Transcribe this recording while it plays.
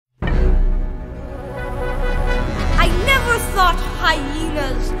seen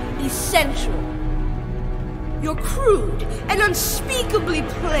as essential. You're crude and unspeakably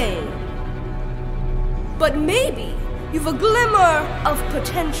plain. But maybe you've a glimmer of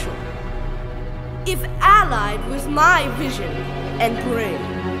potential, if allied with my vision and brain.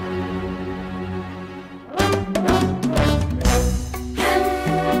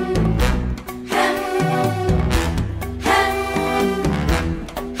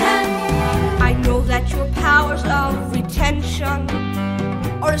 I know that your powers of retention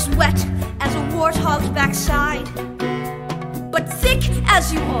are as wet as a warthog's backside. But thick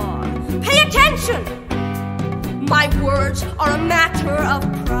as you are, pay attention! My words are a matter of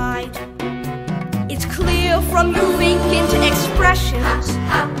pride. It's clear from your vacant expressions.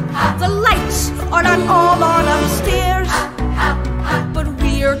 The lights are not all on upstairs, but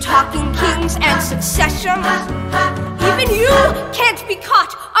we're talking kings and succession. Even you can't be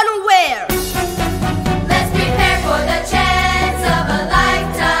caught unaware. Let's prepare for the chance of a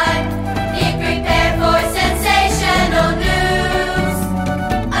lifetime. Be prepared for sensational news.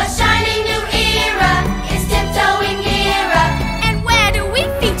 A shining new era is tiptoeing nearer. And where do we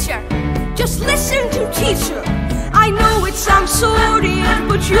feature? Just listen to teacher. I know it sounds sordid,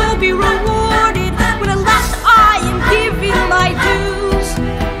 but you'll be rewarded when at last I am giving my dues.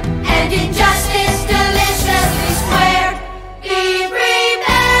 And injustice deliciously squared. Be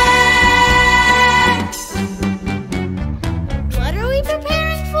prepared. What are we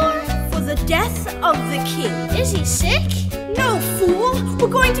preparing for? For the death of the king. Is he sick? No, fool!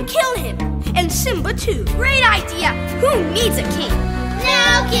 We're going to kill him. And Simba too. Great idea! Who needs a king?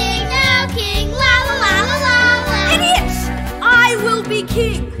 Now king, la la la la la la. Idiots! I will be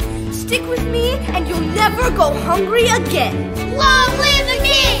king. Stick with me and you'll never go hungry again. Long live the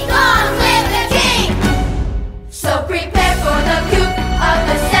king! Long live the king! So prepare for the